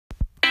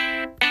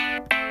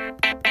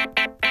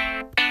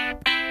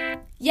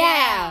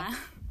Yeah!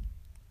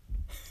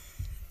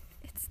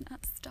 It's not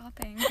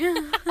stopping.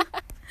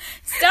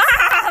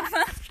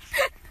 Stop!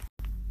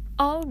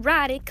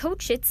 Alrighty,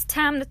 Coach, it's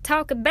time to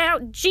talk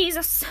about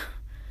Jesus.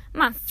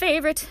 My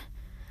favorite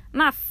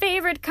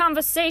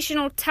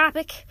conversational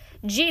topic.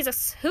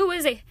 Jesus. Who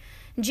is he?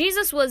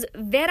 Jesus was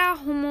vera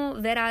homo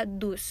vera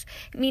deus,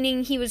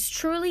 meaning he was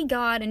truly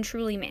God and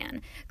truly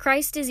man.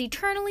 Christ is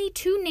eternally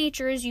two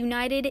natures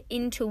united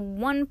into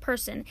one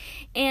person,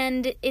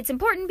 and it's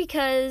important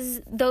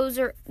because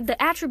the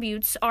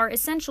attributes are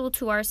essential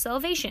to our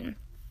salvation.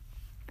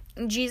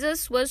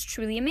 Jesus was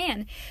truly a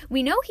man.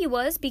 We know he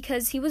was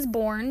because he was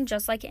born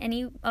just like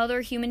any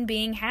other human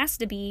being has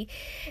to be,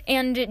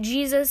 and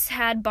Jesus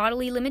had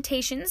bodily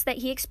limitations that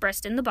he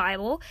expressed in the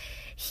Bible.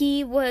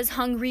 He was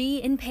hungry,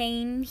 in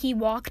pain, he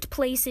walked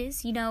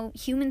places,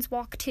 humans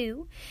walk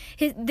too.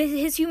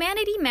 His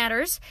humanity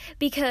matters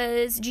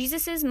because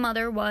Jesus'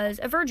 mother was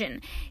a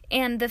virgin,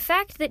 and the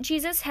fact that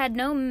Jesus had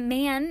no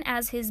man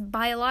as his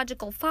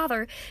biological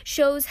father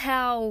shows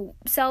how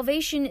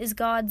salvation is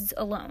God's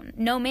alone.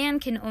 No man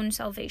can own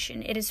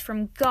salvation. It is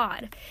from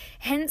God.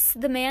 Hence,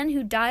 the man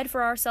who died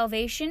for our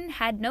salvation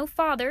had no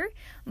father,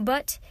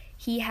 but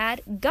he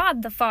had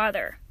God the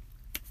Father.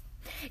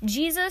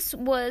 Jesus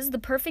was the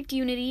perfect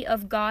unity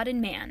of God and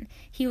man.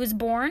 He was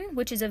born,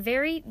 which is a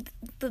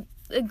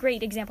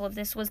great example of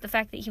this was the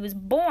fact that he was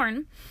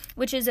born,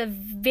 which is a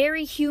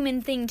very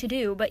human thing to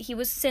do, but he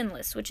was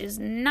sinless, which is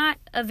not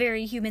a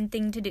very human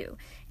thing to do.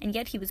 And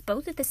yet he was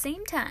both at the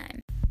same time.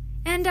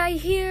 And I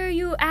hear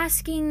you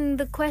asking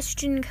the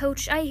question,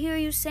 Coach. I hear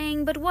you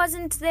saying, but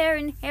wasn't there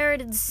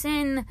inherited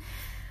sin?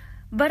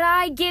 But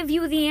I give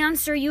you the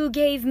answer you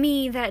gave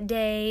me that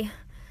day.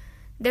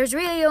 There's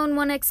really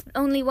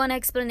only one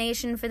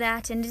explanation for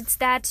that, and it's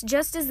that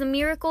just as the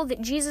miracle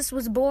that Jesus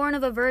was born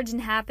of a virgin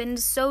happened,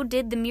 so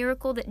did the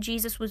miracle that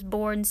Jesus was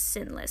born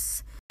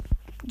sinless.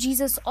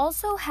 Jesus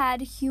also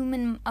had a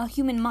human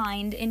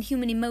mind and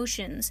human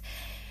emotions.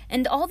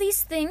 And all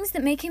these things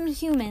that make him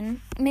human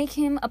make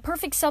him a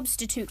perfect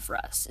substitute for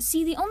us.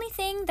 See, the only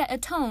thing that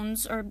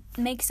atones or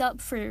makes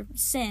up for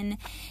sin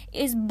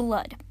is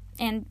blood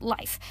and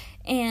life.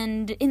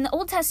 And in the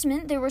Old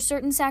Testament, there were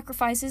certain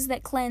sacrifices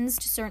that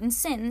cleansed certain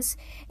sins.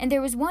 And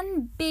there was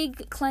one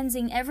big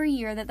cleansing every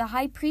year that the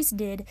high priest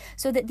did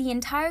so that the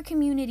entire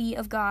community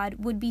of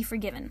God would be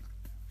forgiven.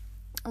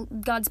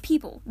 God's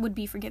people would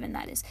be forgiven,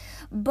 that is.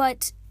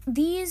 But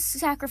these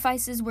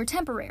sacrifices were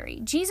temporary.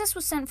 Jesus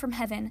was sent from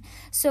heaven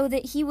so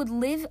that he would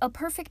live a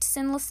perfect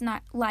sinless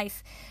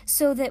life,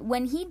 so that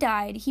when he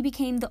died, he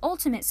became the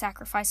ultimate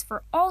sacrifice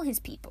for all his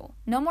people.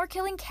 No more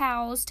killing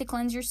cows to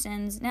cleanse your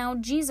sins. Now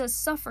Jesus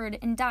suffered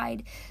and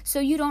died so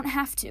you don't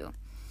have to.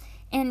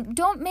 And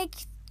don't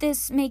make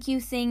this make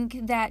you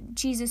think that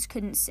Jesus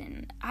couldn't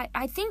sin.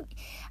 I think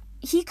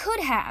he could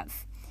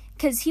have,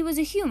 because he was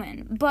a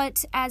human,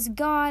 but as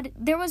God,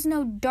 there was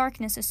no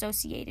darkness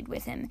associated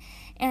with him,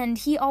 and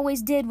he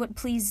always did what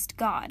pleased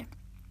God.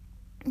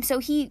 So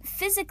he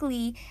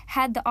physically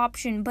had the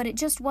option, but it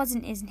just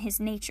wasn't in his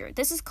nature.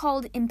 This is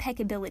called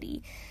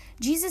impeccability.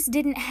 Jesus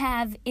didn't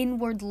have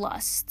inward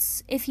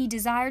lusts. If he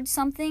desired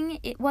something,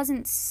 it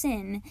wasn't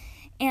sin,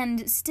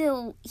 and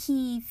still,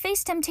 he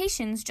faced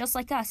temptations just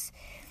like us.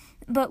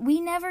 But we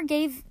never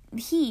gave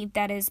heed,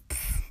 that is,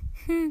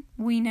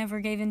 we never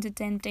gave into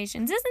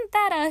temptations. Isn't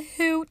that a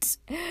hoot?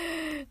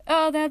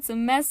 Oh, that's a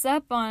mess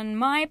up on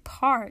my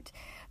part.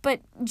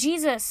 But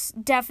Jesus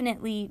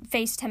definitely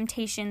faced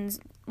temptations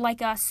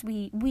like us.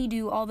 We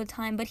do all the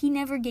time, but he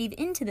never gave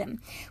into them,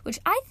 which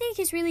I think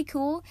is really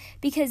cool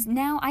because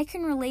now I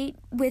can relate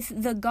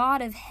with the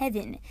God of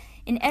heaven.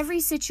 In every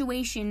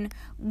situation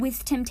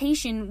with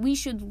temptation, we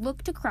should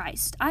look to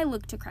Christ. I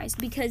look to Christ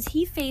because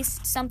he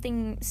faced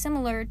something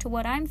similar to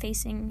what I'm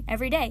facing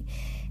every day,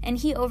 and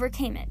he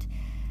overcame it.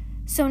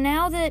 So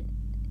now that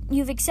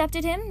you've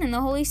accepted him and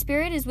the Holy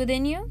Spirit is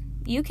within you,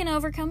 you can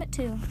overcome it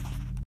too.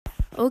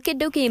 Okie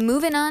dokie,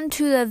 moving on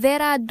to the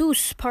vera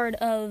deus part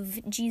of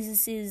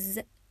Jesus'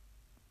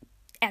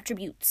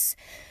 attributes.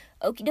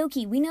 Okie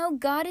dokie, we know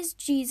God is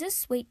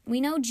Jesus. We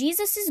know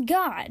Jesus is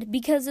God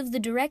because of the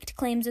direct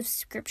claims of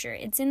Scripture.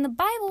 It's in the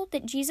Bible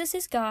that Jesus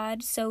is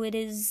God, so it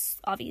is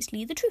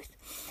obviously the truth.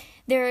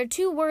 There are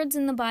two words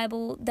in the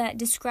Bible that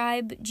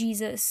describe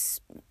Jesus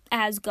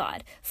as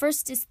God.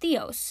 First is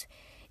theos.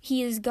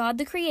 He is God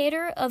the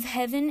creator of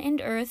heaven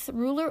and earth,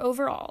 ruler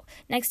over all.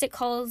 Next it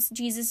calls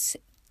Jesus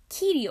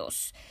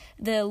Kyrios,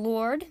 the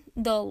Lord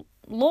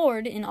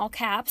in all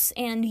caps,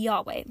 and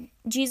Yahweh.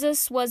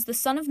 Jesus was the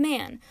Son of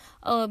Man,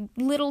 a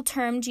little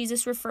term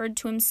Jesus referred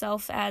to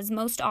himself as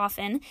most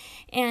often,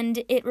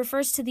 and it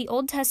refers to the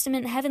Old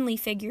Testament heavenly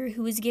figure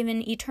who was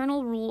given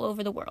eternal rule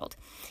over the world.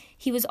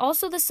 He was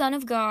also the Son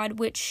of God,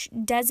 which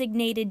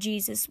designated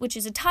Jesus, which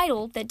is a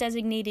title that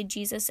designated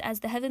Jesus as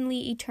the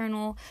heavenly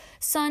eternal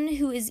Son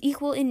who is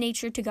equal in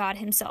nature to God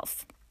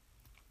himself.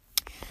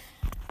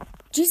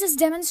 Jesus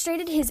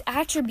demonstrated his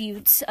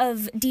attributes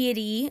of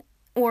deity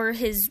or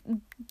his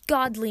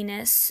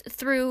godliness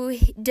through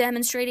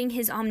demonstrating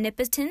his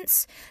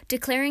omnipotence,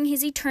 declaring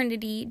his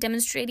eternity,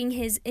 demonstrating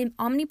his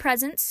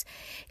omnipresence,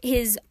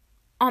 his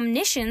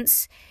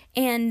omniscience,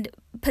 and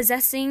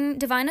possessing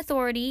divine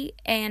authority.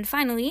 And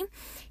finally,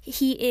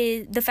 he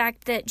is the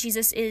fact that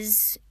Jesus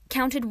is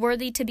counted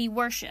worthy to be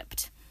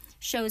worshipped,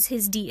 shows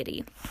his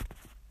deity.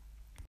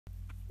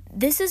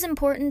 This is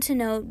important to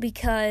note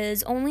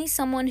because only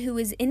someone who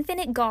is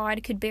infinite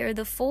God could bear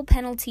the full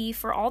penalty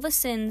for all the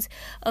sins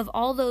of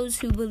all those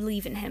who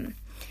believe in him.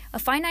 A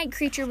finite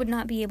creature would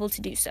not be able to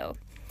do so.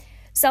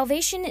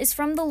 Salvation is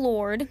from the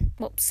Lord.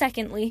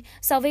 Secondly,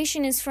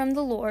 salvation is from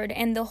the Lord,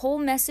 and the whole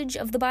message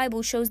of the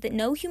Bible shows that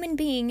no human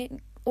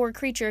being or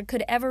creature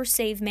could ever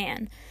save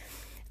man.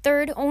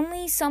 Third,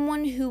 only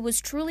someone who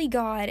was truly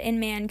God and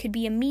man could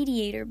be a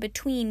mediator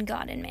between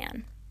God and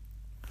man.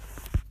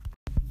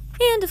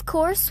 And of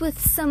course, with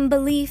some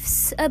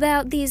beliefs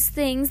about these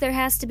things, there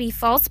has to be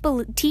false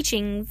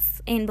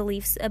teachings and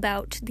beliefs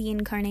about the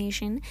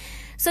incarnation,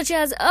 such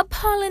as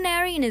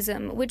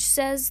Apollinarianism, which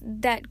says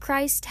that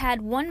Christ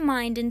had one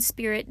mind and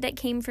spirit that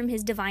came from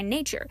his divine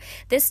nature.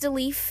 This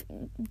belief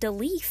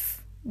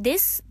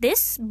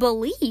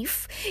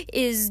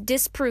is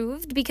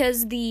disproved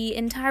because the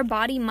entire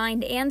body,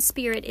 mind, and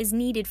spirit is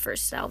needed for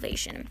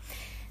salvation.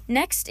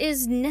 Next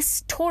is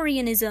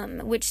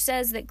Nestorianism, which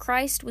says that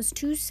Christ was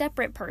two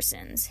separate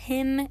persons,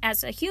 him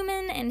as a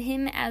human and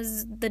him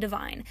as the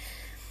divine.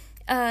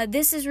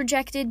 This is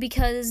rejected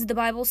because the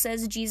Bible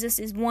says Jesus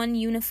is one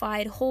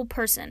unified whole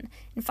person.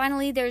 And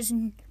finally, there's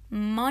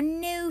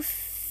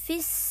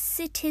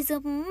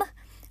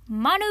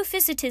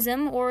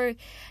monophysitism or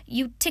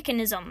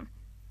Eutychianism.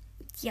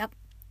 Yep.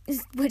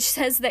 Which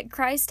says that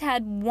Christ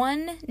had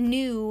one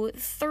new,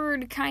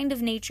 third kind of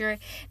nature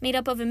made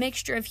up of a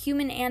mixture of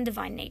human and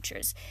divine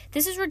natures.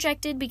 This is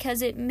rejected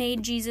because it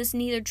made Jesus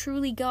neither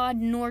truly God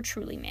nor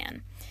truly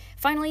man.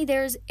 Finally,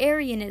 there's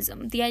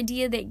Arianism, the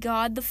idea that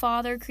God the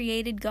Father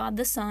created God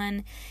the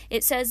Son.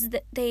 It says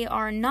that they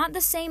are not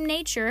the same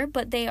nature,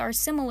 but they are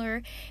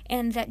similar,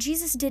 and that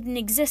Jesus didn't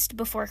exist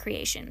before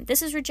creation.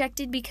 This is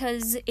rejected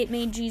because it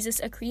made Jesus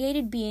a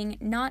created being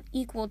not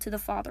equal to the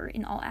Father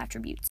in all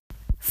attributes.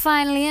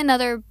 Finally,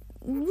 another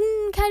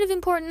kind of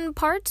important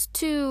part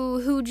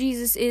to who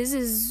Jesus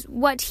is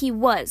what he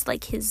was,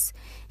 like his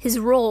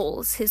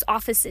roles, his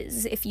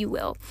offices, if you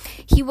will.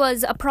 He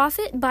was a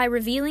prophet by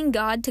revealing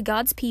God to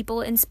God's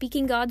people and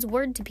speaking God's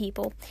word to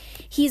people.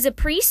 He's a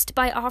priest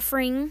by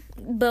offering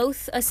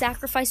both a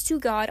sacrifice to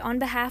God on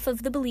behalf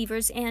of the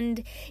believers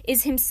and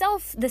is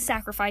himself the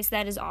sacrifice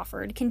that is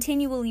offered,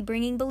 continually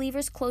bringing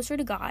believers closer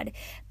to God,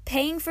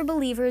 paying for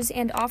believers,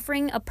 and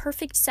offering a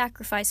perfect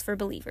sacrifice for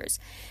believers.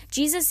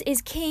 Jesus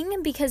is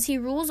king because he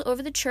rules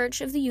over the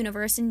church of the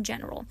universe in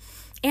general,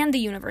 and the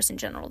universe in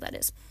general, that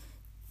is.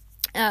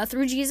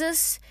 Through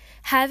Jesus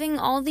having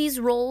all these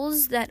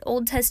roles that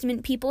Old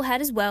Testament people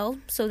had as well,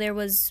 so there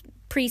was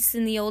priests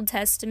in the Old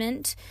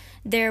Testament,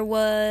 there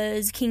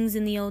was kings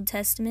in the Old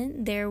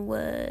Testament, there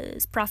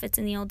was prophets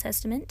in the Old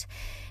Testament,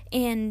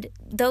 and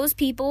those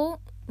people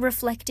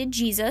reflected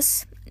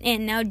Jesus,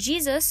 and now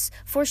Jesus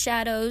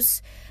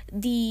foreshadows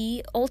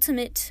the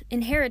ultimate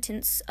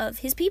inheritance of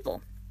his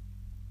people.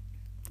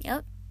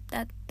 Yep,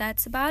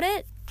 that's about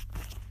it.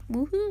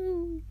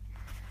 Woohoo!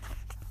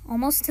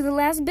 Almost to the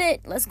last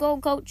bit. Let's go,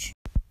 coach.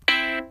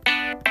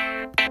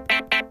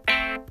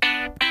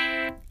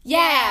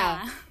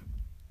 Yeah!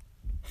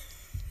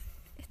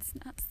 It's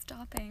not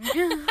stopping.